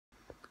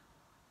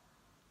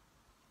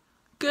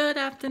Good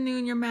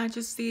afternoon, Your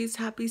Majesties.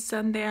 Happy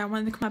Sunday. I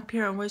wanted to come up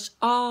here and wish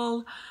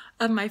all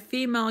of my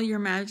female Your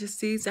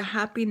Majesties a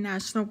happy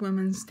National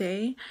Women's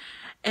Day.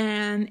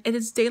 And it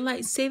is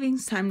daylight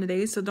savings time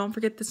today, so don't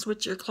forget to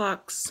switch your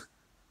clocks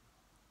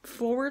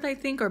forward, I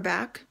think, or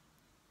back.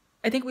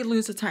 I think we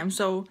lose the time,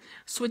 so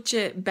switch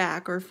it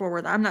back or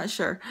forward. I'm not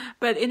sure.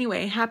 But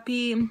anyway,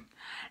 happy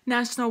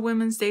National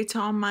Women's Day to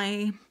all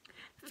my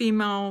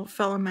female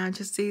fellow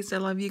majesties. I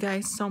love you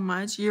guys so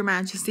much. Your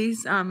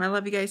Majesties. I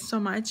love you guys so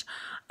much.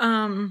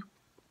 And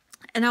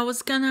I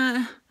was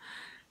gonna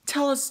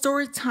tell a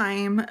story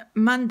time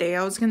Monday.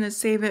 I was gonna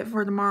save it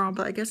for tomorrow,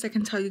 but I guess I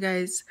can tell you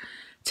guys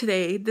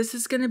today. This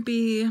is gonna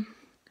be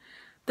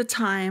the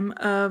time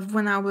of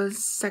when I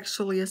was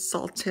sexually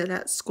assaulted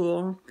at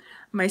school,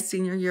 my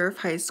senior year of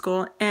high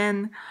school.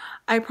 And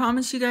I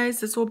promise you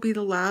guys this will be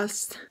the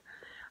last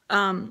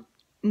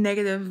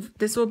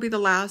this will be the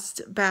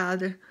last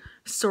bad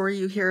story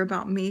you hear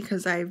about me,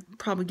 because I've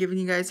probably given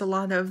you guys a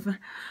lot of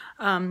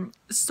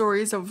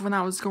stories of when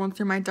I was going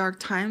through my dark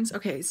times.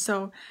 Okay,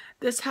 so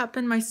this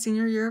happened my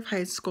senior year of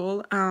high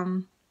school,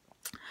 and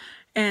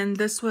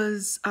this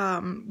was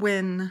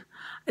when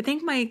I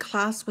think my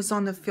class was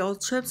on the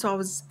field trip, so I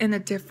was in a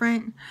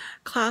different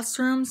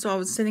classroom. So I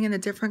was sitting in a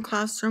different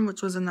classroom,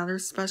 which was another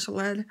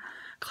special ed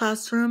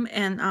classroom,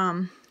 and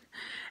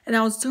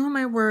I was doing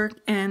my work,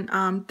 and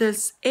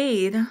this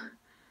aide,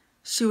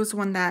 she was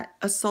one that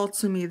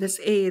assaulted me. This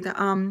aide,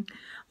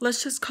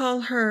 let's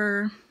call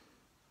her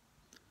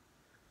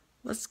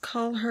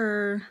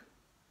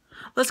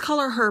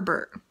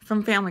Herbert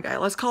from Family Guy.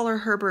 Let's call her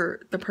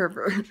Herbert the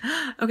pervert.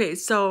 Okay,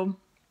 so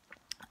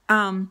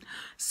Herbert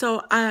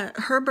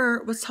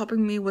was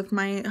helping me with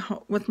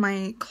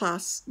my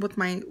class, with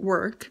my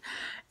work,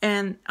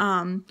 and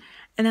then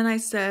I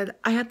said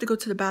I have to go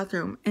to the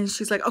bathroom, and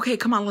she's like, okay,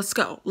 come on, let's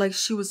go. Like,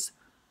 she was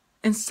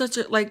in such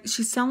a, like,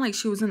 she sounded like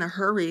she was in a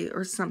hurry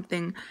or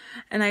something,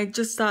 and I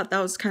just thought that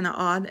was kind of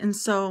odd. And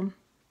so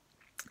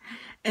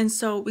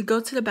we go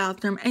to the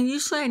bathroom, and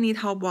usually I need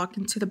help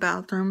walking to the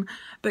bathroom,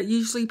 but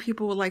usually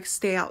people will like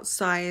stay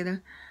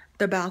outside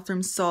the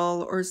bathroom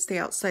stall or stay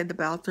outside the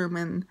bathroom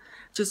and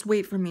just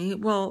wait for me.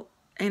 Well,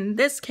 in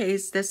this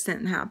case, that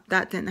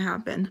didn't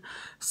happen.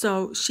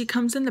 So she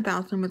comes in the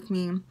bathroom with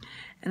me,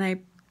 and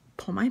I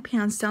pull my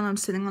pants down. I'm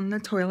sitting on the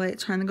toilet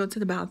trying to go to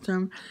the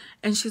bathroom,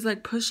 and she's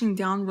like pushing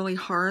down really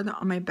hard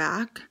on my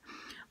back,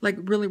 like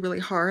really, really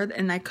hard,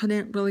 and I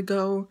couldn't really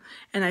go,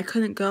 and I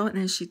couldn't go, and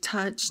then she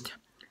touched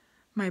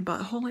my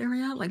butthole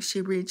area. Like,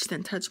 she reached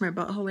and touched my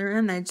butthole area,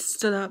 and I just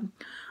stood up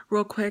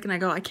real quick, and I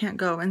go, I can't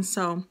go. And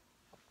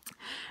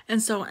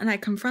I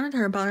confronted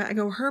her about it. I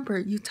go,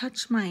 Herbert, you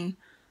touched my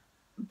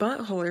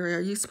butthole area.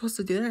 Are you supposed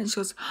to do that? And she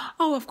goes,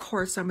 oh, of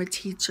course, I'm a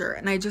teacher.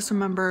 And I just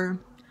remember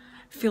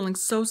feeling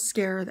so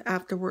scared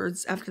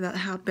afterwards, after that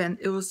happened.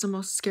 It was the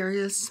most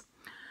scariest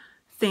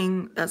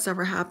thing that's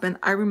ever happened.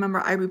 I remember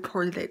I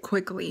reported it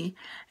quickly,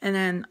 and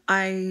then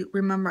I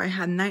remember I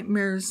had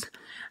nightmares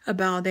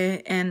about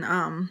it, and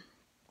I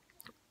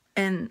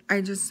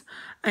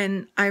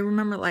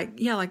remember, like,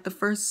 yeah, like the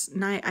first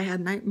night I had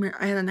a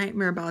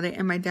nightmare about it,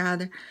 and my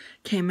dad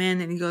came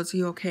in and he goes, are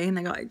you okay? And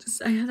I go,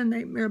 I had a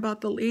nightmare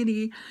about the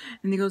lady.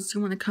 And he goes, do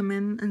you want to come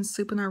in and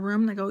sleep in our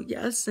room? And I go,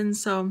 yes. And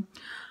so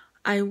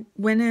I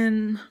went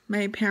in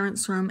my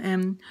parents' room,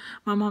 and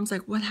my mom's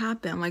like, what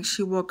happened? Like,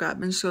 she woke up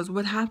and she goes,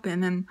 what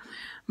happened? And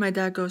my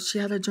dad goes, she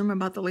had a dream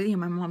about the lady. And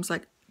my mom's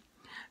like,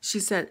 she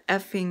said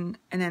effing,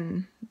 and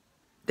then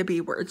the B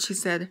word. She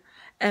said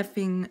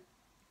effing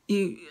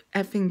B.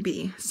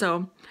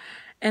 So,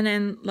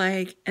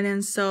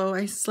 so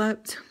I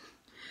slept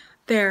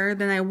there.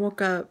 Then I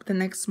woke up the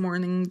next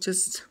morning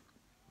just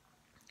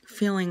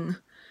feeling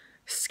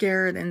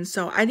scared, and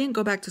so I didn't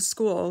go back to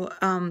school.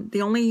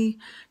 The only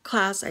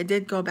class I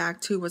did go back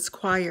to was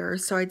choir,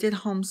 so I did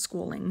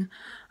homeschooling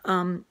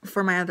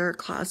for my other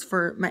class,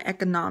 for my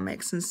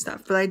economics and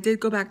stuff. But I did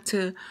go back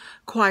to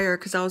choir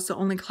because that was the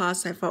only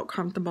class I felt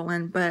comfortable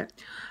in. But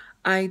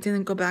I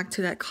didn't go back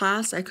to that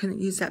class. I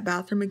couldn't use that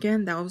bathroom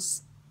again. That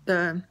was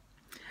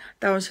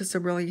just a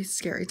really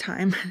scary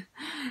time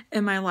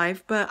in my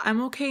life. But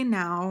I'm okay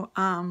now.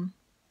 I'm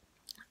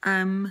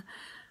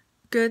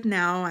good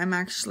now.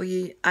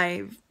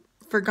 I've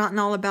forgotten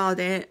all about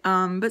it.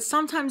 But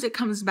sometimes it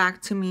comes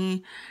back to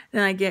me,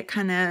 and I get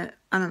kind of,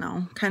 I don't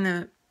know, kind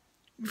of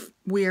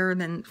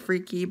weird and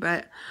freaky,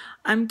 but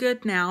I'm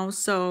good now.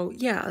 So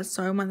yeah,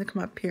 so I wanted to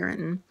come up here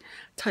and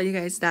tell you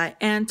guys that,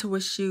 and to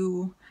wish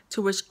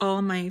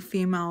all my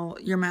female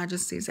Your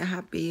Majesties a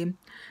happy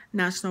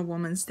National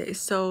Women's Day.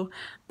 So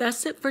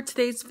that's it for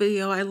today's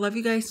video. I love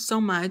you guys so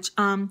much.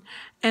 And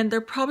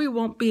there probably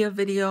won't be a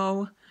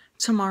video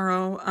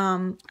tomorrow.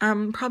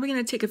 I'm probably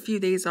gonna take a few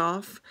days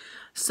off.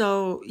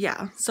 So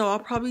yeah, so I'll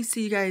probably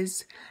see you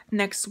guys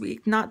next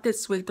week. Not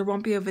this week. There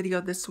won't be a video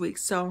this week.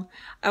 So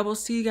I will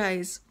see you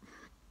guys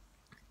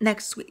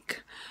next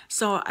week.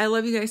 So I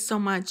love you guys so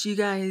much. You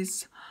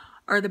guys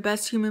are the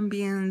best human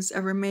beings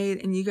ever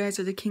made, and you guys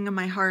are the king of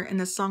my heart, and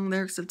the song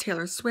lyrics of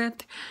Taylor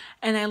Swift.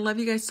 And I love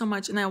you guys so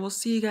much, and I will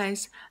see you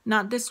guys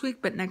not this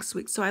week but next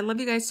week. So I love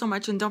you guys so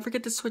much, and don't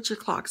forget to switch your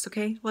clocks,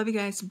 okay? Love you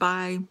guys.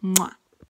 Bye. Mwah.